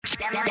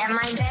That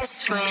my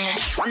best friend.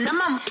 That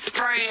my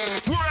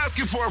friend. We're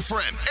asking for a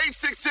friend.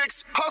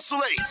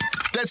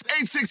 866-HUSTLE-8. That's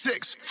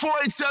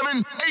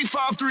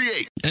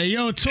 866-487-8538. Hey,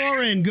 yo,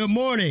 Torin, good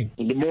morning.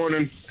 Good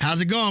morning.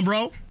 How's it going,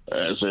 bro?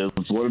 It's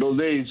one of those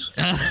days.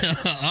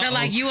 So,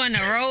 like, you on the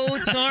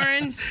road,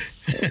 Torin?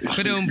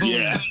 Boom, boom.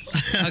 Yeah.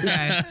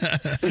 Okay.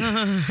 All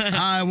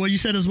right, well, you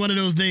said it's one of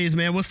those days,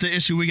 man. What's the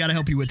issue we got to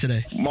help you with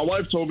today? My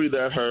wife told me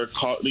that her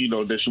car,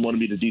 that she wanted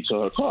me to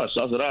detail her car.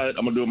 So I said, all right,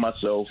 I'm going to do it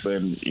myself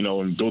and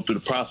go through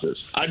the process.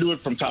 I do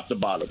it from top to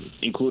bottom,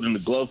 including the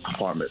glove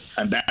compartment.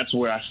 And that's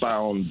where I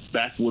found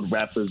backwood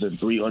wrappers and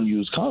 3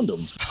 unused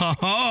condoms.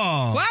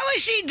 Why would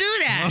she do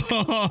that?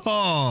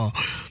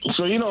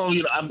 So,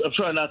 I'm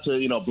trying not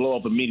to, blow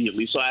up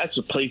immediately. So I asked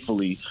her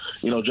playfully,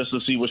 just to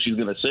see what she's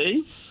going to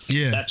say.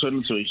 Yeah. That turned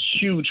into a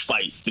huge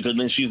fight because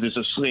then she's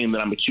just saying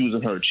that I'm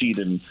accusing her of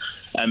cheating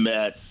and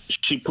that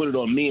she put it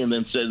on me and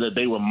then said that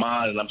they were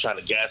mine and I'm trying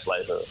to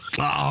gaslight her.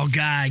 Oh,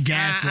 God,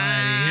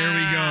 gaslighting. Here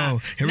we go.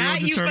 Now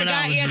you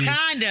forgot your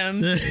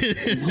condom.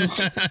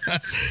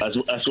 I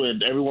swear,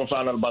 everyone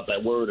found out about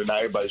that word and now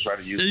everybody's trying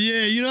to use it.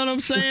 Yeah, you know what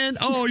I'm saying?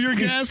 Oh, you're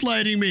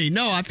gaslighting me.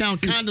 No, I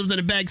found condoms in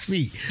the back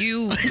seat.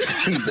 You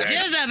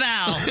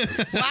Jezebel.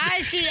 Why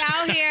is she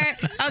out here?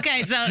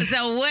 Okay,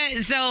 so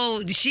what?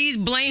 So she's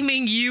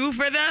blaming you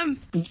for them?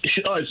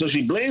 All right, so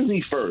she blames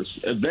me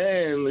first. And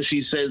then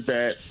she says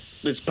that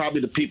it's probably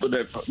the people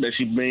that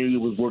she mainly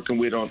was working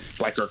with on,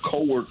 like, her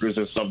coworkers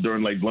and stuff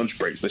during, like, lunch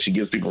breaks that she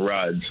gives people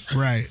rides.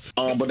 Right.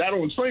 But that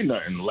don't explain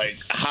nothing. Like,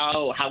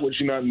 how would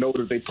she not know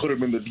that they put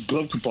them in the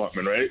glove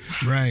compartment, right?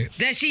 Right.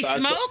 Does she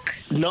smoke?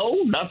 No,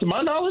 not to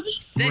my knowledge.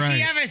 Does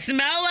she ever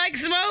smell like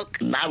smoke?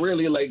 Not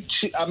really. Like,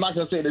 I'm not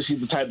gonna say that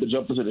she's the type to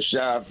jump into the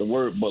shower after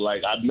work, but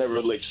like I've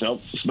never like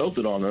smelt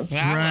it on her.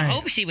 Well, I would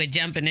hope she would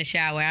jump in the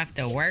shower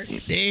after work.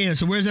 Damn.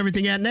 So where's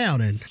everything at now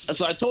then?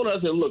 So I told her,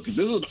 I said, look, if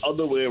this was the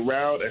other way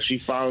around and she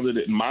found it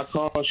in my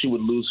car, she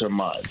would lose her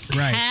mind.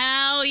 Right.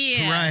 Hell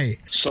yeah. Right.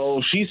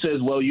 So she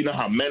says, well, you know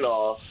how men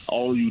are,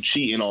 all you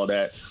cheat and all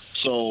that.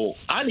 So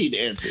I need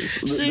answers.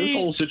 This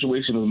whole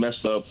situation is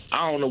messed up.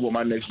 I don't know what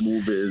my next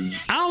move is.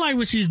 I don't like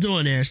what she's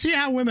doing there. See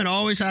how women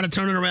always try to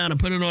turn it around and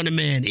put it on the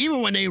man,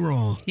 even when they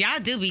wrong. Y'all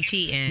do be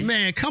cheating.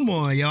 Man, come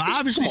on, yo.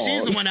 Obviously,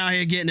 she's the one out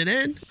here getting it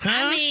in. Huh?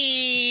 I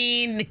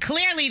mean,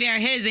 clearly they're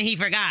his and he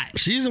forgot.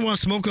 She's the one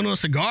smoking on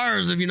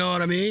cigars, if you know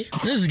what I mean.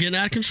 This is getting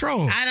out of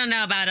control. I don't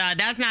know about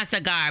that's not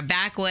cigar.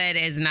 Backwood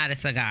is not a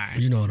cigar.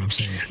 You know what I'm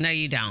saying. No,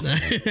 you don't.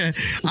 All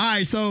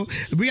right, so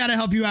we got to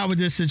help you out with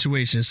this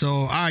situation.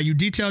 So, all right, you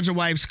detailed your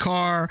wife's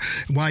car.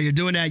 While you're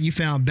doing that, you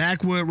found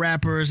backwood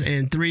wrappers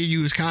and 3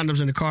 used condoms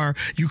in the car.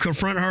 You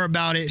confront her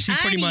about it. She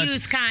pretty much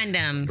unused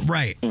condoms.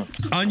 Right.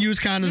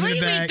 Unused condoms in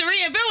the bag. What do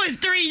you mean 3? If it was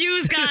 3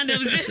 used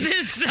condoms, this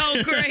is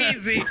so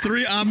crazy.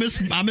 3. I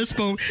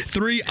misspoke.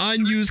 3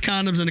 unused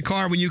condoms in the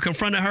car. When you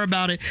confronted her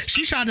about it,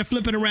 she tried to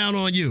flip it around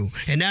on you,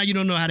 and now you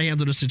don't know how to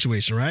handle the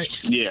situation, right?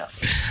 Yeah.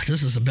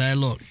 This is a bad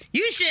look.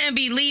 You shouldn't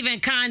be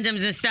leaving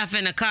condoms and stuff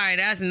in the car.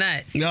 That's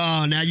nuts.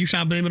 Oh, now you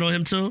trying to blame it on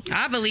him too?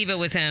 I believe it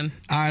was him.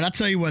 All right, I'll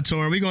tell you what,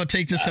 Torin. We're going to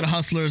take this to the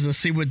hustlers and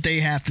see what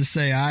they have to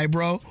say. All right,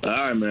 bro? All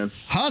right, man.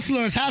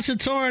 Hustlers, how should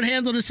Torin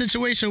handle the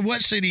situation?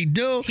 What should he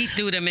do? He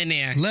threw them in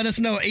there. Let us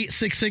know.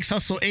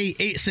 866-HUSTLE-8,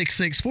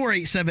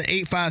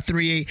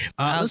 866-487-8538.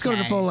 Let's go to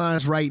the phone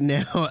lines right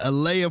now.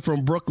 Alea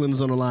from Brooklyn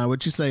is on the line.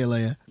 What you say,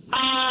 Alea?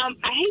 I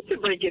hate to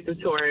break it to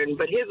Torin,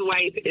 but his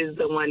wife is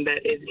the one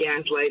that is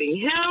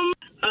gaslighting him.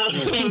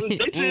 This is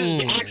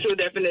the actual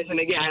definition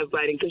of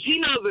gaslighting because she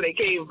knows where they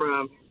came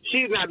from.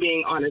 She's not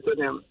being honest with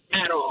him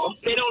at all.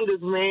 They don't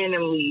just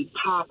randomly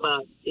pop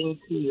up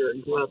into your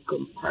glove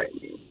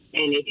compartment.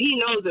 And if he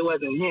knows it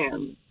wasn't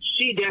him,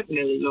 she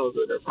definitely knows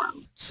where they're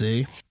from.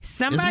 See?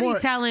 Somebody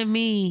telling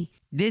me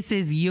this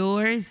is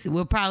yours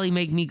will probably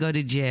make me go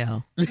to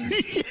jail.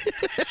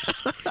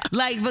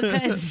 Like,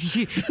 because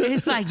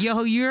it's like,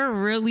 yo, you're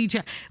really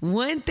trying.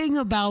 One thing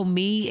about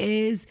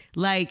me is,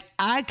 like,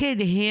 I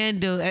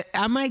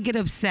might get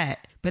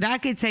upset, but I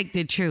could take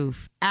the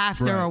truth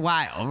after a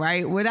while,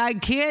 right? What I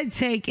can't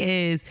take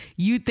is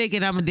you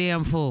thinking I'm a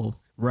damn fool.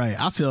 Right,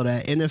 I feel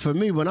that. And then for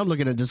me, when I'm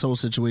looking at this whole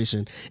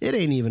situation, it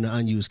ain't even the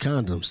unused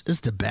condoms. It's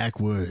the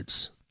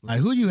backwoods. Like,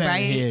 who you had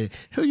here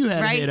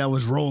that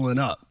was rolling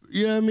up?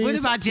 You know what I mean? What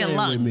about your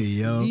lungs? Me,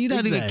 yo. You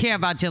don't even care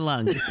about your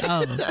lungs.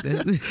 Oh.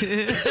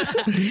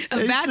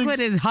 A backwood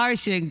is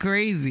harsh and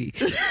crazy.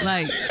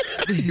 Like,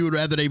 you would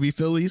rather they be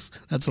Phillies?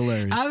 That's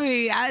hilarious. I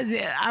mean,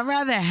 I'd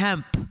rather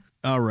hemp.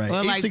 All right.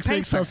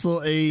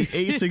 866-HUSTLE-8,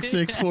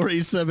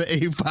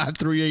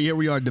 866-487-8538. Here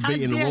we are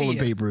debating the rolling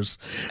papers.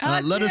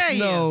 Let us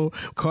know,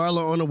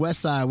 Carla on the west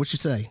side, what you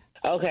say?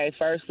 Okay,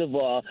 first of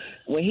all,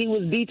 when he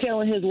was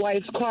detailing his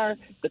wife's car,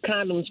 the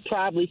condoms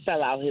probably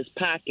fell out his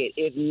pocket.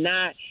 If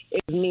not,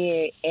 if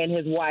me and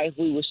his wife,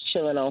 we was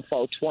chilling on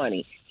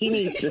 420. He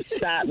needs to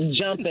stop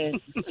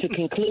jumping to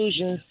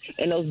conclusions,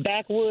 and those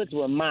backwoods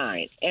were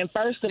mine. And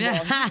first of all, he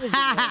was the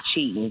one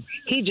cheating.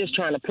 He just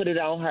trying to put it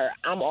on her.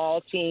 I'm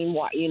all team,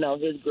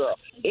 his girl.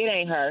 It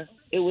ain't her.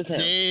 It was him.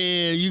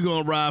 Damn, you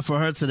gonna ride for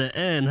her to the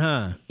end,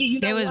 huh?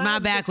 It was my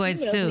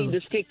Backwoods too. Need to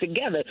stick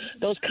together.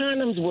 Those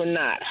condoms were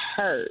not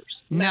hers.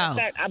 Matter of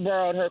fact, I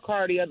borrowed her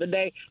car the other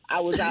day. I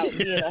was out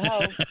being a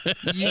hoe.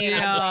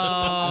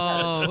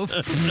 Yo.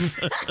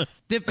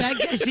 The fact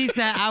that she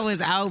said I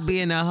was out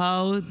being a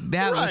hoe,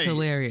 that was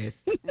hilarious.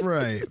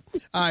 Right.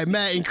 All right,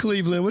 Matt in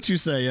Cleveland, what you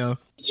say, yo?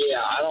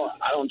 Yeah, I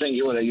don't think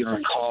he would have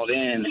even called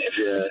in if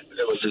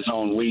it was his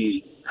own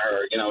weed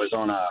or, his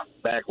own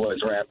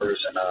Backwoods wrappers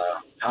and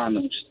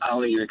condoms. I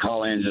don't think he would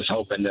call in just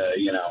hoping to,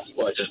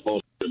 just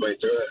bullshit his way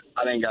through it.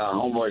 I think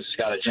Homeboy's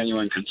got a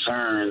genuine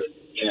concern,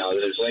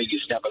 that his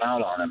lady's stepping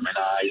out on him, and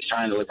he's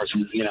trying to look for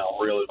some,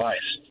 real advice.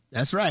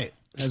 That's right.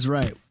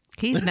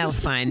 He's no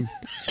fun.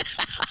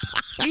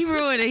 He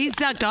ruined it. He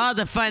sucked all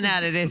the fun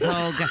out of this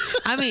whole guy.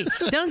 I mean,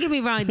 don't get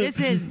me wrong.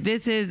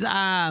 This is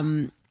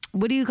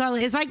what do you call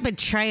it? It's like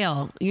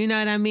betrayal. You know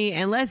what I mean?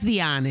 And let's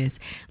be honest.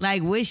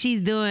 Like, what she's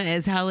doing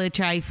is hella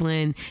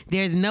trifling.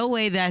 There's no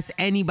way that's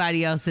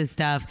anybody else's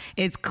stuff.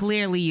 It's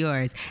clearly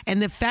yours. And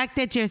the fact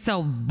that you're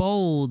so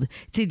bold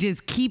to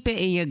just keep it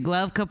in your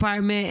glove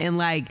compartment and,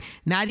 like,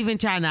 not even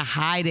trying to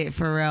hide it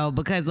for real,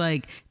 because,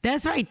 like,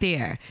 that's right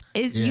there.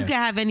 You can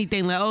have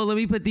anything like, oh, let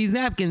me put these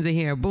napkins in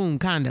here. Boom,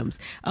 condoms.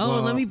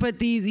 Oh, let me put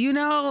these,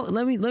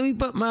 let me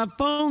put my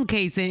phone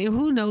case in.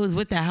 Who knows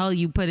what the hell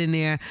you put in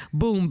there?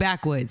 Boom,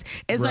 Backwoods.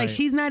 It's like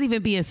she's not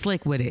even being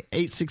slick with it.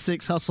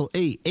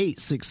 866-HUSTLE-8,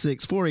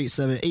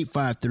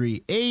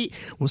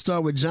 866-487-8538. We'll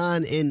start with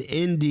John in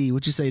Indy.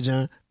 What you say,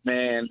 John?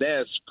 Man,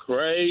 that's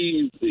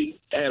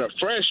crazy. Had a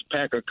fresh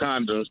pack of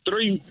condoms,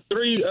 three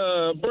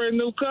brand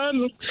new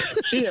condoms.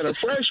 She had a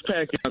fresh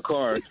pack in her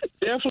car.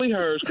 Definitely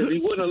hers, because he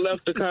wouldn't have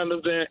left the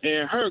condoms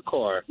in her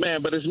car.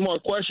 Man, but there's more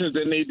questions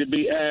that need to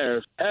be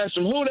asked. Ask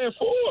them who they're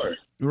for.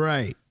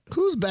 Right.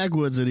 Whose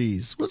Backwoods are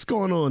these? What's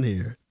going on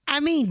here? I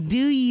mean, do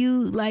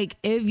you, like,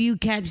 if you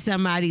catch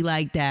somebody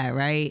like that,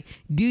 right,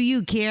 do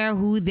you care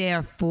who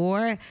they're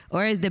for?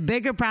 Or is the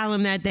bigger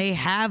problem that they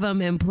have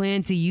them and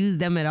plan to use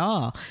them at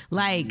all?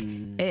 Like,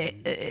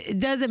 it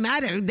doesn't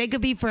matter. They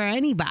could be for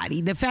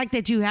anybody. The fact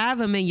that you have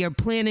them and you're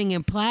planning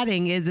and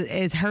plotting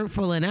is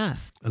hurtful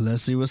enough.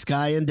 Let's see what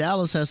Sky in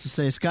Dallas has to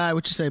say. Sky,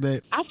 what you say,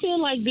 babe? I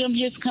feel like them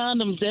his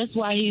condoms. That's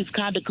why he's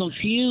kind of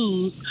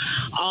confused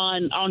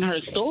on her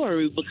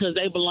story, because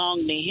they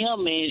belong to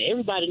him, and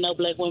everybody know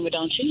black women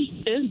don't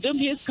cheat. Them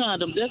his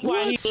condoms. That's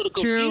why he's a little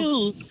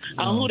confused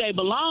on who they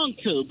belong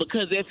to.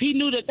 Because if he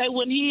knew that they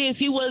weren't his,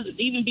 he wouldn't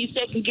even be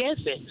second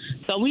guessing.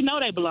 So we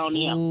know they belong to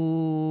him.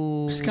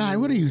 Ooh. Sky,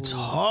 what are you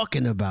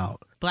talking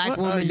about? Black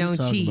women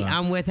don't cheat. About?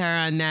 I'm with her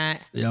on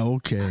that. Yeah,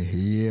 okay.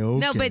 Yeah,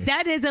 okay. No, but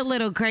that is a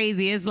little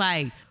crazy. It's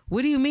like,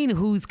 what do you mean,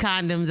 whose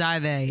condoms are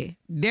they?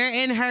 They're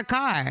in her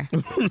car.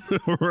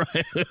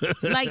 Right.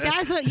 Like,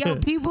 that's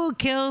what, people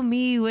kill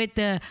me with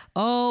the,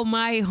 oh,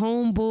 my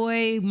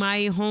homeboy,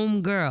 my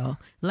homegirl.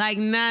 Like,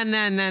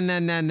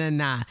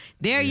 nah.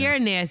 They're your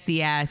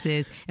nasty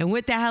asses. And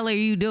what the hell are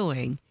you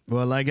doing?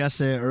 Well, like I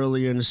said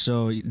earlier in the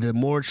show, the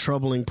more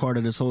troubling part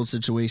of this whole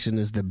situation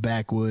is the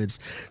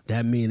Backwoods.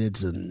 That means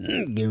it's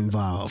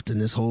involved in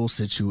this whole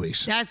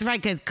situation. That's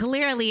right, because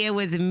clearly it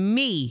was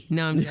me.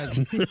 No, I'm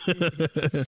joking.